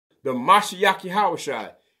the Mashiach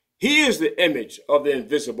Yahushua. He is the image of the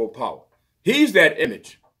invisible power. He's that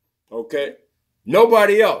image. Okay?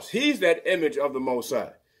 Nobody else. He's that image of the Most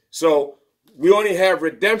High. So we only have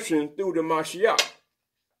redemption through the Mashiach.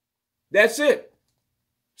 That's it.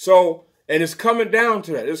 So, and it's coming down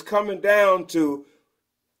to that. It's coming down to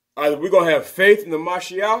either we're going to have faith in the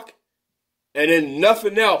Mashiach, and then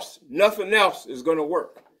nothing else is going to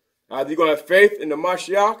work. Either you're going to have faith in the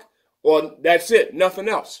Mashiach, or that's it, nothing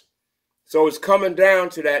else. So it's coming down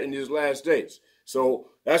to that in these last days. So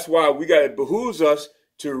that's why it behooves us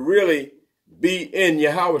to really be in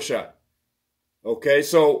Yahushua. Okay,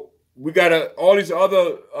 so we got all these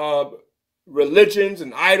other religions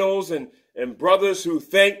and idols and brothers who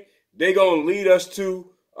think they're going to lead us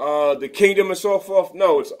to the kingdom and so forth.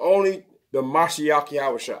 No, it's only the Mashiach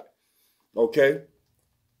Yahushua. Okay,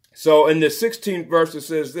 so in the 16th verse it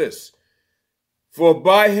says this: for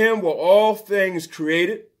by him were all things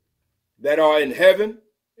created that are in heaven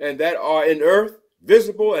and that are in earth,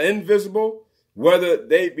 visible and invisible, whether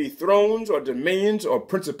they be thrones or dominions or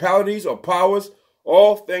principalities or powers.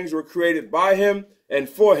 All things were created by him and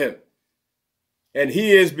for him. And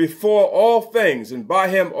he is before all things, and by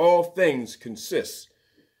him all things consist.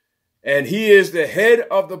 And he is the head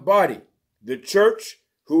of the body, the church,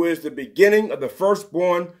 who is the beginning of the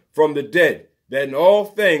firstborn from the dead, that in all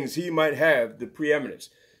things he might have the preeminence.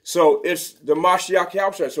 So it's the Mashiach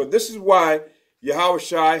Yahushua. So this is why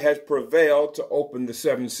Yahushua has prevailed to open the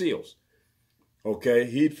 7 seals. Okay,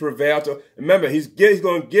 he prevailed to, remember, he's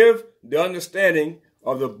going to give the understanding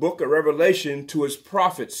of the book of Revelation to his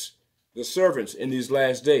prophets, the servants, in these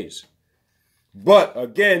last days. But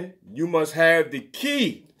again, you must have the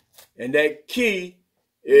key, and that key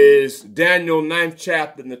is Daniel 9th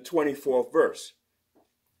chapter and the 24th verse.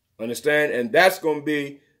 Understand? And that's going to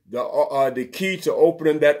be the key to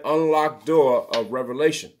opening that unlocked door of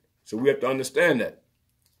Revelation. So we have to understand that.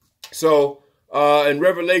 So in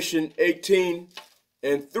Revelation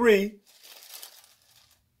 18:3,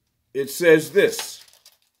 it says this.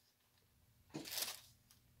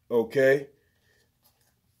 Okay.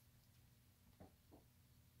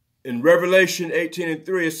 In Revelation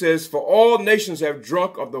 18:3, it says, for all nations have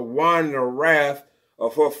drunk of the wine and the wrath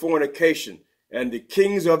of her fornication, and the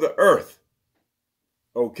kings of the earth,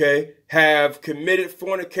 okay, have committed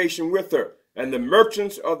fornication with her, and the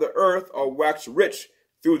merchants of the earth are waxed rich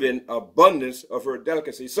through the abundance of her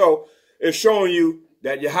delicacy. So it's showing you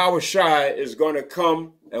that Yahushua is going to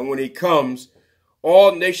come, and when he comes,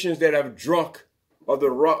 all nations that have drunk of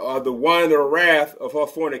the wine of the wrath of her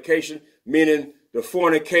fornication, meaning the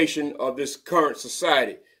fornication of this current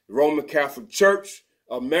society, the Roman Catholic Church,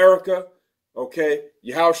 America, okay,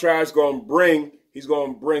 Yahushua is going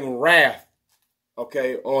to bring wrath,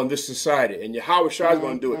 okay, on this society, and Yahushua is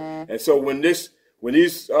going to do it. And so when these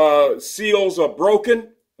seals are broken,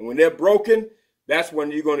 and when they're broken, that's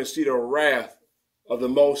when you're going to see the wrath of the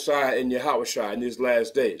Most High in Yahushua in these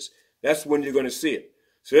last days. That's when you're going to see it.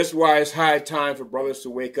 So that's why it's high time for brothers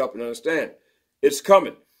to wake up and understand it's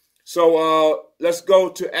coming. So let's go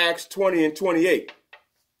to Acts 20 and 28.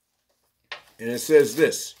 And it says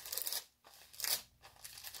this.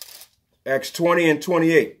 Acts 20 and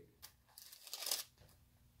 28.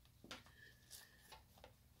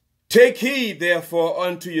 Take heed, therefore,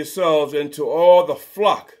 unto yourselves and to all the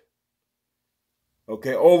flock,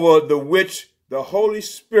 okay, over the which the Holy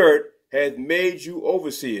Spirit hath made you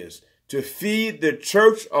overseers, to feed the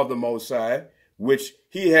church of the Most High, which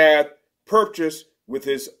he hath purchased with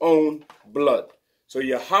his own blood. So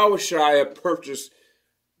Yahushua purchased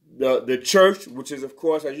the church, which is, of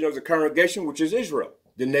course, as you know, the congregation, which is Israel,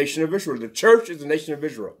 the nation of Israel. The church is the nation of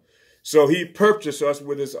Israel. So he purchased us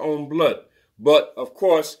with his own blood. But, of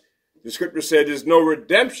course, the scripture said there's no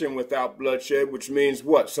redemption without bloodshed, which means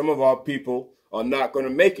what? Some of our people are not going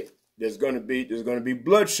to make it. There's going to be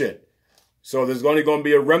bloodshed. So there's only going to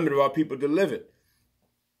be a remnant of our people to live it.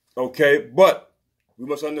 Okay, but we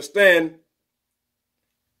must understand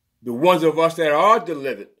the ones of us that are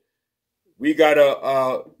delivered, we got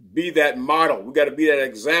to be that model. We got to be that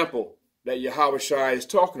example that Yahushua is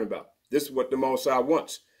talking about. This is what the Most High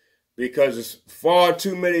wants, because it's far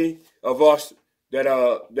too many of us that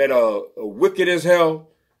are wicked as hell,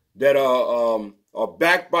 that are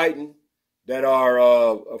backbiting, that are,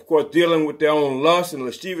 of course, dealing with their own lust and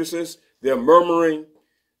lasciviousness. They're murmuring.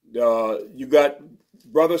 You got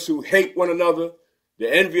brothers who hate one another.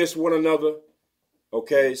 They're envious one another.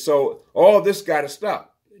 Okay, so all this got to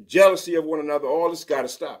stop. Jealousy of one another, all this got to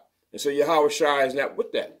stop. And so Yahushua is not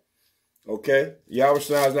with that. Okay,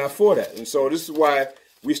 Yahushua is not for that. And so this is why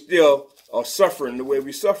we still are suffering the way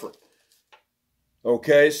we suffer.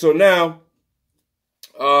 Okay, so now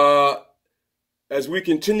as we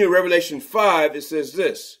continue Revelation 5, it says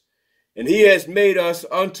this, and he has made us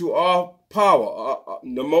unto our power,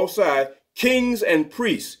 the Most High, kings and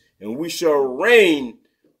priests, and we shall reign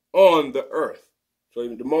on the earth. So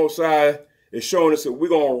the Most High is showing us that we're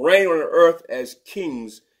going to reign on the earth as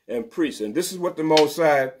kings and priests. And this is what the Most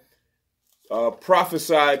High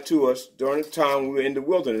prophesied to us during the time we were in the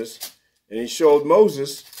wilderness. And he showed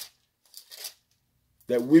Moses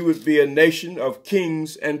that we would be a nation of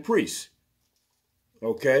kings and priests.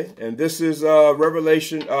 Okay, and this is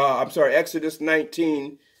Exodus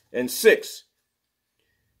 19:6.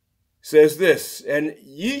 Says this, and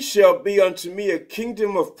ye shall be unto me a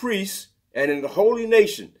kingdom of priests and an holy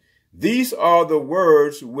nation. These are the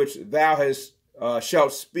words which thou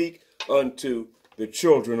shalt speak unto the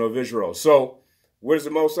children of Israel. So, what is the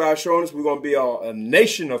Most High showing us? We're going to be a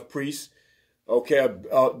nation of priests. Okay,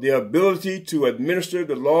 the ability to administer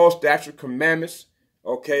the laws, statutes, commandments.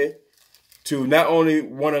 Okay, to not only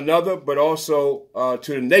one another but also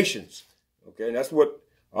to the nations. Okay, and that's what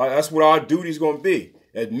our duty is going to be.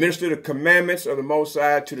 Administer the commandments of the Most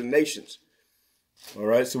High to the nations. All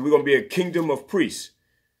right, so we're going to be a kingdom of priests.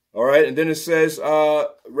 All right, and then it says,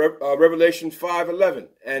 Revelation 5:11,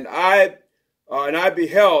 and I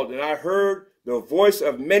beheld, and I heard the voice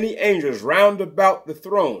of many angels round about the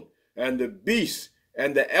throne, and the beasts,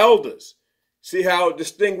 and the elders. See how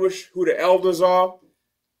distinguished who the elders are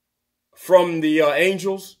from the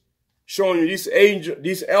angels? Showing you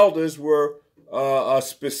these elders were a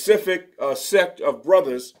specific sect of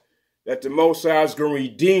brothers that the Most High is going to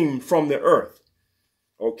redeem from the earth.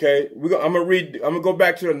 Okay, I'm going to go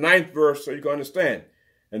back to the 9th verse so you can understand.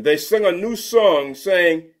 And they sing a new song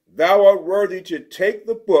saying, thou art worthy to take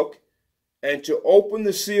the book and to open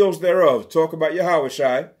the seals thereof. Talk about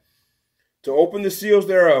Yahushua. To open the seals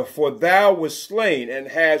thereof, for thou wast slain and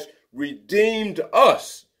hast redeemed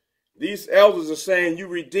us. These elders are saying you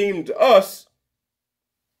redeemed us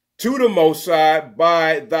to the Most High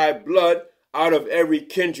by thy blood out of every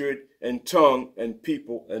kindred and tongue and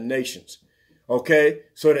people and nations. Okay,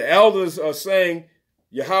 so the elders are saying,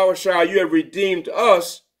 Yahushua, you have redeemed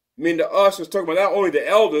us. I mean, the us is talking about not only the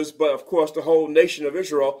elders, but of course the whole nation of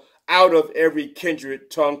Israel out of every kindred,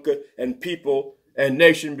 tongue, and people and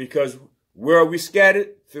nation, because where are we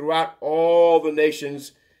scattered? Throughout all the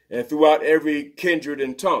nations and throughout every kindred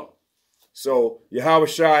and tongue. So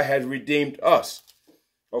Yahushua has redeemed us.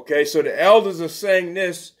 Okay, so the elders are saying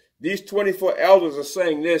this. These 24 elders are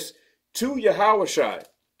saying this to Yahushua.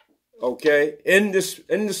 Okay, in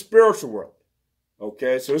the spiritual world.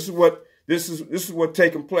 Okay, so this is what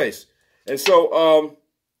taking place. And so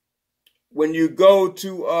when you go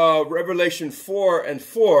to Revelation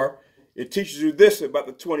 4:4, it teaches you this about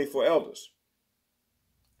the 24 elders.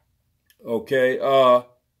 Okay,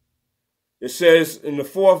 it says in the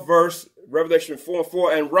 4th verse, Revelation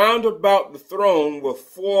 4:4, and round about the throne were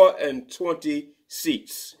 24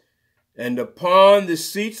 seats. And upon the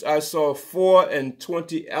seats I saw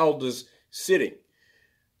 24 elders sitting.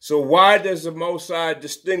 So why does the Most High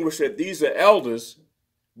distinguish that these are elders,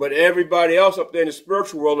 but everybody else up there in the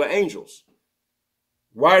spiritual world are angels?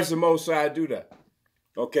 Why does the Most High do that?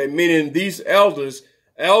 Okay, meaning these elders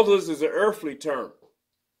is an earthly term,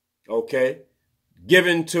 okay,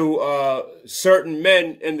 given to certain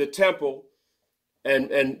men in the temple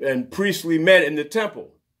and priestly men in the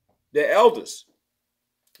temple. They're elders.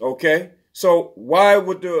 Okay, so why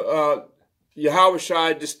would the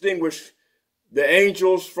Yahushua distinguish the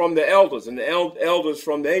angels from the elders and the elders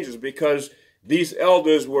from the angels? Because these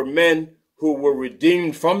elders were men who were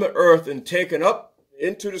redeemed from the earth and taken up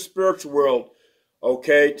into the spiritual world,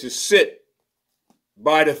 okay, to sit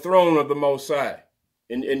by the throne of the Most High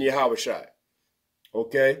in Yahushua.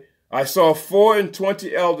 Okay, I saw 24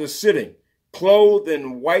 elders sitting, clothed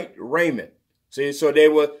in white raiment. See, so they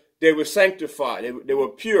were sanctified. They were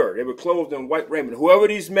pure. They were clothed in white raiment. Whoever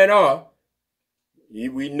these men are,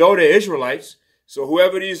 we know they're Israelites. So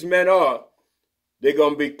whoever these men are, they're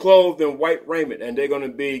going to be clothed in white raiment, and they're going to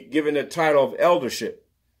be given the title of eldership.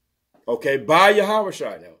 Okay, by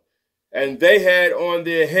Yahushua now. And they had on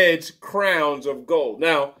their heads crowns of gold.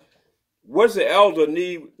 Now, what does an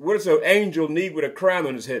angel need with a crown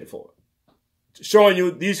on his head for? Showing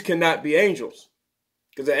you these cannot be angels.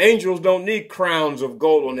 Because the angels don't need crowns of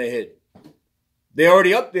gold on their head. They're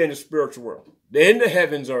already up there in the spiritual world. They're in the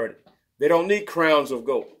heavens already. They don't need crowns of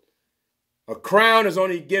gold. A crown is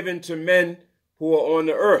only given to men who are on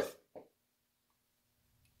the earth.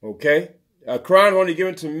 Okay? A crown is only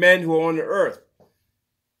given to men who are on the earth.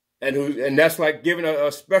 And that's like giving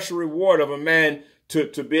a special reward of a man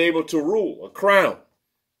to be able to rule, a crown.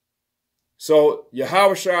 So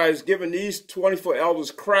Yahushua is giving these 24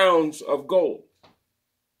 elders crowns of gold.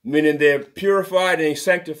 meaning they're purified and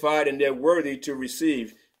sanctified and they're worthy to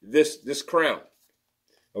receive this crown.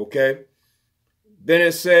 Okay. Then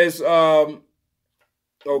it says,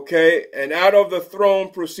 okay, and out of the throne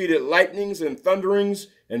proceeded lightnings and thunderings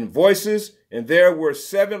and voices, and there were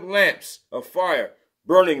 7 lamps of fire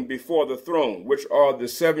burning before the throne, which are the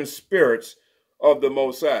 7 spirits of the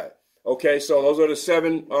Most High. Okay, so those are the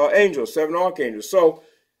 7 angels, 7 archangels. So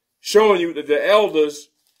showing you that the elders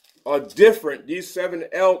are different. These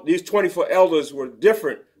 24 elders were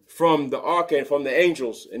different from the archangel, from the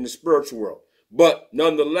angels in the spiritual world. But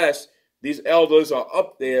nonetheless, these elders are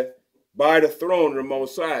up there by the throne of the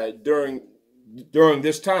Most High during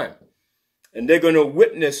this time. And they're going to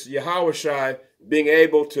witness Yahushua being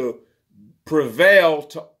able to prevail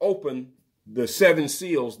to open the 7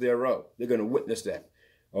 seals thereof. They're going to witness that.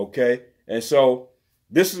 Okay? And so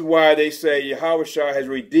this is why they say Yahushua has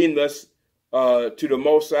redeemed us to the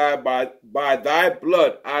Most High by thy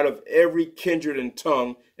blood out of every kindred and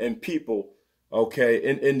tongue and people, okay,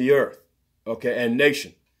 in the earth, okay, and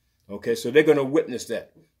nation. Okay, so they're going to witness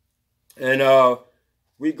that. And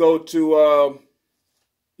we go to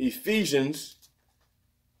Ephesians.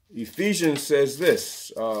 Ephesians says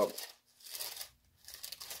this.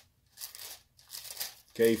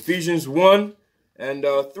 Okay, Ephesians 1 and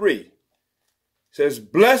 3 says,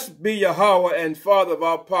 "Blessed be Yahweh and Father of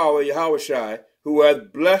our power, Yahushua, who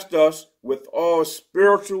hath blessed us with all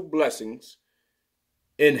spiritual blessings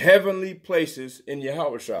in heavenly places in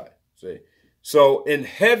Yahushua." See, so in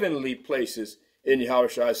heavenly places in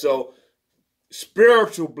Yahushua. So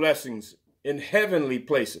spiritual blessings in heavenly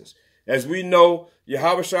places. As we know,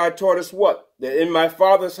 Yahushua taught us what? That in my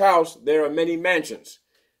Father's house there are many mansions.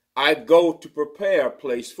 I go to prepare a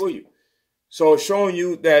place for you. So showing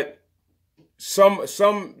you that there are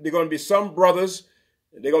going to be some brothers,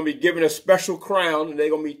 they're going to be given a special crown, and they're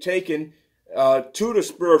going to be taken to the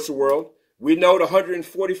spiritual world. We know the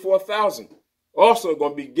 144,000 also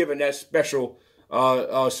going to be given that special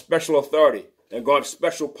authority and going to have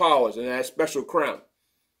special powers and that special crown.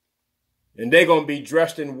 And they're going to be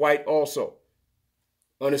dressed in white also.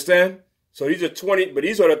 Understand? So these are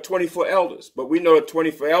the 24 elders. But we know the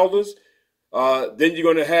 24 elders. Then you're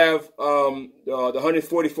going to have the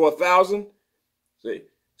 144,000. See?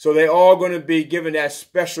 So they're all going to be given that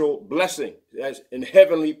special blessing that's in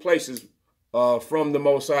heavenly places from the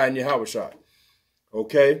Most High and Yahushua.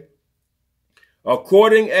 Okay?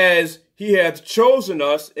 According as he hath chosen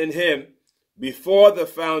us in him before the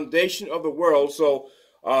foundation of the world. So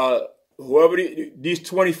whoever these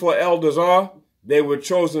 24 elders are, they were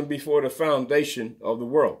chosen before the foundation of the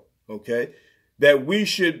world. Okay? That we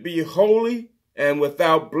should be holy and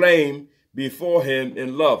without blame before him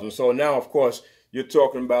in love. And so now, of course, you're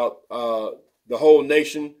talking about the whole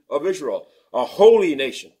nation of Israel, a holy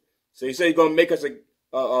nation. So he said he's going to make us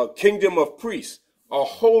a kingdom of priests, a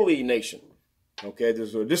holy nation. Okay,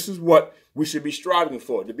 this is what we should be striving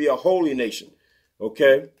for, to be a holy nation.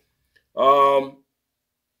 Okay.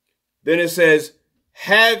 Then it says,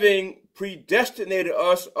 having predestinated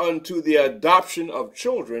us unto the adoption of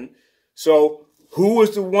children. So who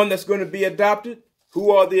is the one that's going to be adopted?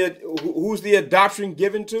 Who's the adoption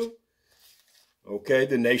given to? Okay,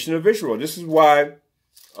 the nation of Israel. This is why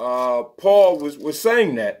Paul was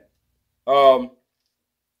saying that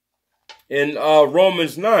in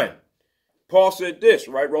Romans 9. Paul said this,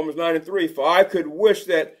 right? Romans 9 and 3. For I could wish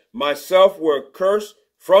that myself were cursed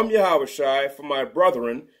from Yahushua for my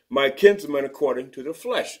brethren, my kinsmen according to the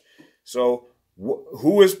flesh. So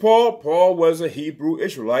who is Paul? Paul was a Hebrew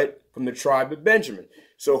Israelite from the tribe of Benjamin.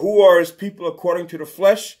 So who are his people according to the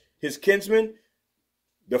flesh? His kinsmen?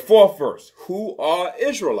 The 4th verse. Who are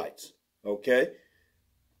Israelites? Okay.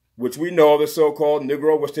 Which we know the so-called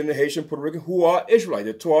Negro, West Indian, Haitian, Puerto Rican. Who are Israelites?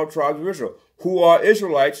 The 12 tribes of Israel. Who are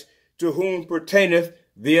Israelites? To whom pertaineth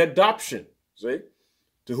the adoption. See?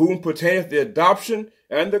 To whom pertaineth the adoption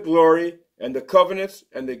and the glory and the covenants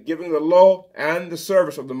and the giving of the law and the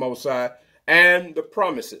service of the Most High and the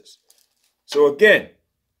promises. So again,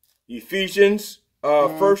 Ephesians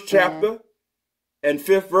 1st chapter and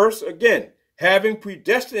 5th verse, again, having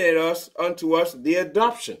predestinated us unto us the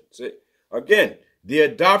adoption. See? Again, the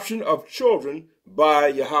adoption of children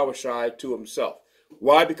by Yahushua to himself.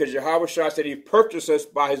 Why? Because Yahushua said he purchased us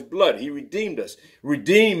by his blood. He redeemed us.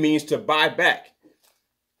 Redeem means to buy back.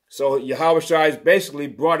 So Yahushua has basically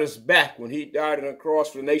brought us back when he died on the cross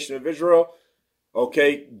for the nation of Israel.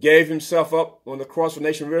 Okay, gave himself up on the cross for the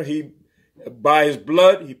nation of Israel. By his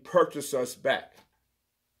blood, he purchased us back.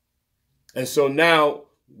 And so now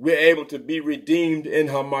we're able to be redeemed in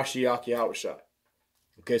Hamashiach Yahushua.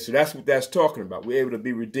 Okay, so that's what that's talking about. We're able to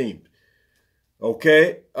be redeemed.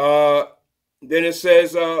 Okay, then it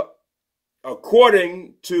says,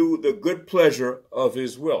 according to the good pleasure of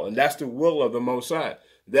his will. And that's the will of the Most High,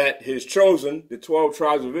 that his chosen, the 12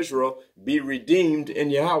 tribes of Israel, be redeemed in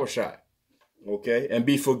Yahushua, okay, and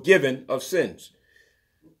be forgiven of sins.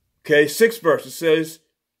 Okay, 6th verse, it says,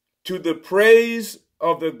 to the praise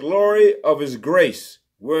of the glory of his grace,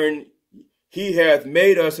 wherein he hath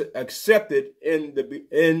made us accepted in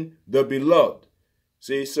the beloved.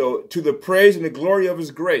 See, so to the praise and the glory of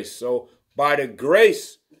his grace. So by the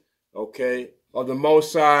grace, okay, of the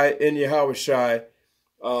Most High in Yahushua,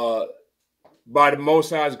 by the Most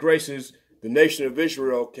High's graces, the nation of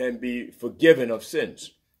Israel can be forgiven of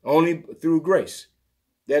sins. Only through grace.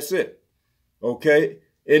 That's it. Okay?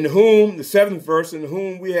 In whom, the 7th verse, in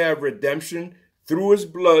whom we have redemption through his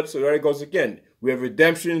blood. So there it goes again. We have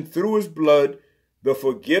redemption through his blood, the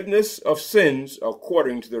forgiveness of sins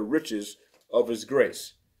according to the riches of his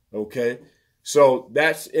grace. Okay? So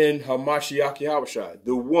that's in Hamashiach Yahushua,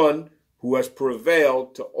 the one who has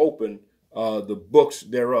prevailed to open the books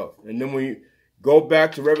thereof. And then when you go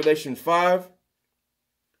back to Revelation 5,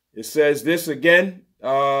 it says this again,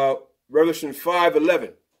 Revelation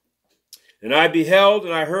 5:11. And I beheld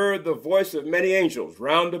and I heard the voice of many angels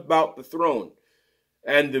round about the throne,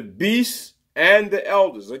 and the beasts and the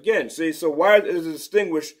elders. Again, see, so why is it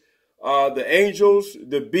distinguished the angels,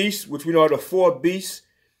 the beasts, which we know are the 4 beasts,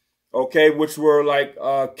 okay, which were like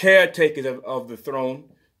caretakers of the throne.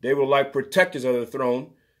 They were like protectors of the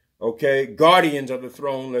throne, okay, guardians of the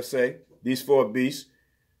throne, let's say, these 4 beasts,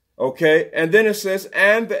 okay. And then it says,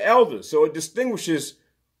 and the elders. So it distinguishes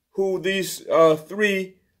who these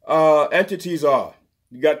 3 entities are.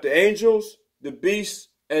 You got the angels, the beasts,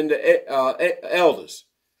 and the elders.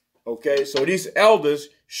 Okay, so these elders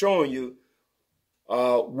showing you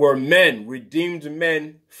were men, redeemed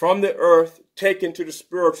men from the earth, taken to the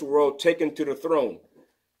spiritual world, taken to the throne.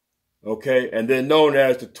 Okay, and they're known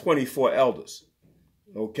as the 24 elders.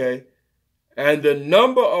 Okay, and the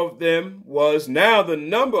number of them was, now the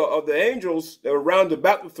number of the angels that were round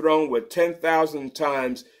about the throne were 10,000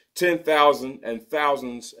 times 10,000 and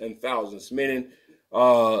thousands and thousands, meaning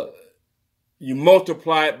you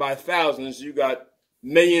multiply it by thousands, you got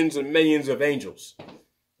millions and millions of angels.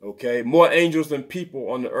 Okay, more angels than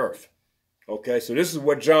people on the earth. Okay, so this is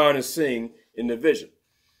what John is seeing in the vision.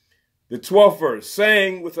 The 12th verse,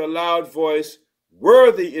 saying with a loud voice,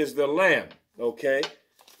 worthy is the Lamb. Okay,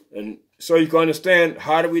 and so you can understand,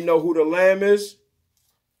 how do we know who the Lamb is?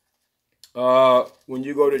 When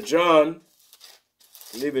you go to John,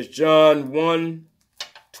 I believe it's John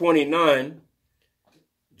 1:29.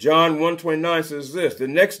 John 1:29 says this, the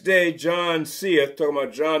next day John seeth, talking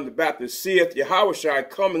about John the Baptist, seeth Yahushua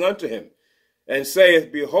coming unto him, and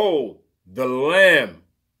saith, behold, the Lamb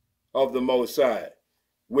of the Most High,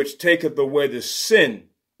 which taketh away the sin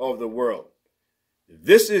of the world.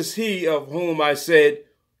 This is he of whom I said,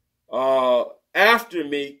 after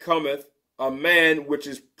me cometh a man which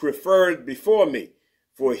is preferred before me,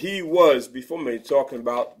 for he was before me, talking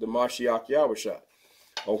about the Mashiach Yahushua.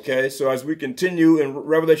 Okay, so as we continue in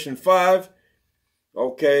Revelation 5,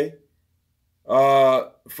 okay,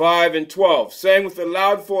 5 and 12, saying with a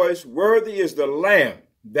loud voice, worthy is the Lamb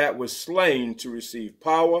that was slain to receive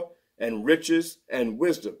power and riches and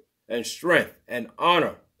wisdom and strength and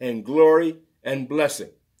honor and glory and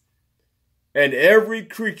blessing. And every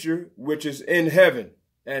creature which is in heaven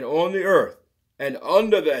and on the earth and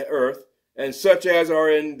under the earth, and such as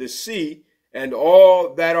are in the sea, and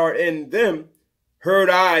all that are in them,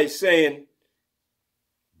 heard I saying,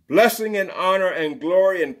 blessing and honor and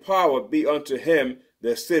glory and power be unto him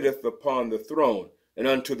that sitteth upon the throne, and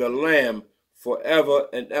unto the Lamb forever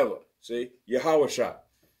and ever. See, Yahushua.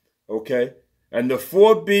 Okay, and the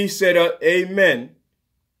 4 beasts said, amen.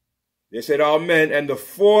 They said, amen. And the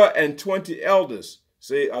 24 elders,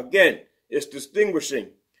 see, again, it's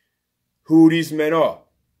distinguishing who these men are.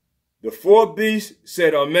 The 4 beasts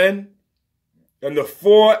said, amen. And the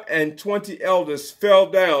 24 elders fell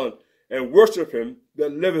down and worshiped him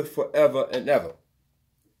that liveth forever and ever.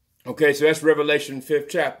 Okay, so that's Revelation 5th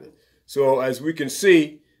chapter. So as we can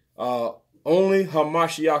see, only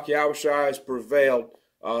Hamashiach Yahushua has prevailed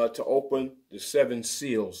to open the 7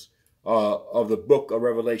 seals of the book of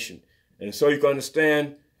Revelation. And so you can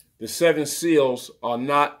understand the 7 seals are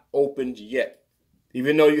not opened yet.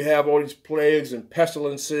 Even though you have all these plagues and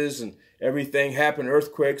pestilences and everything happen,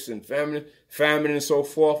 earthquakes and famine and so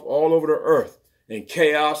forth, all over the earth, and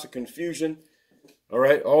chaos and confusion, all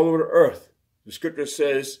right, all over the earth. The scripture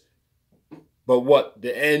says, but what?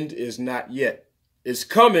 The end is not yet. It's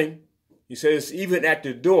coming. He says, even at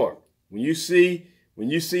the door. When you see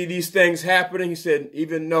these things happening, he said,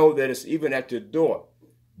 even know that it's even at the door.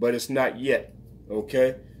 but it's not yet.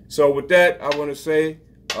 Okay? So with that, I want to say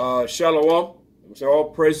Shalom. So all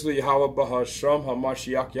praise to Yahweh Bahasham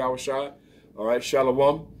Hamashiach Yahushua. All right,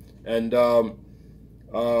 Shalom. And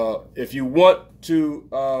if you want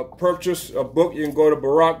to purchase a book, you can go to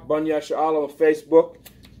Barak Banya Sha'ala on Facebook.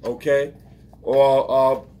 Okay?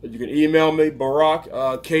 Or you can email me, Barak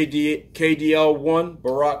KDL1,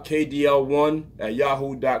 Barak KDL1 at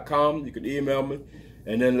yahoo.com. You can email me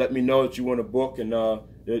and then let me know that you want a book. And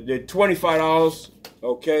they're $25,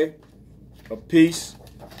 okay, a piece.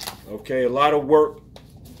 Okay, a lot of work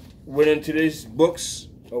went into these books,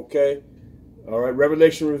 okay. All right,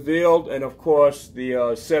 Revelation Revealed, and of course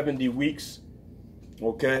the 70 weeks,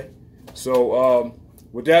 okay. So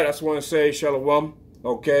with that, I just want to say Shalom,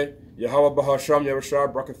 okay. Yahweh Bahasham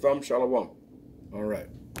Yahushua Brakatham Shalom. All right.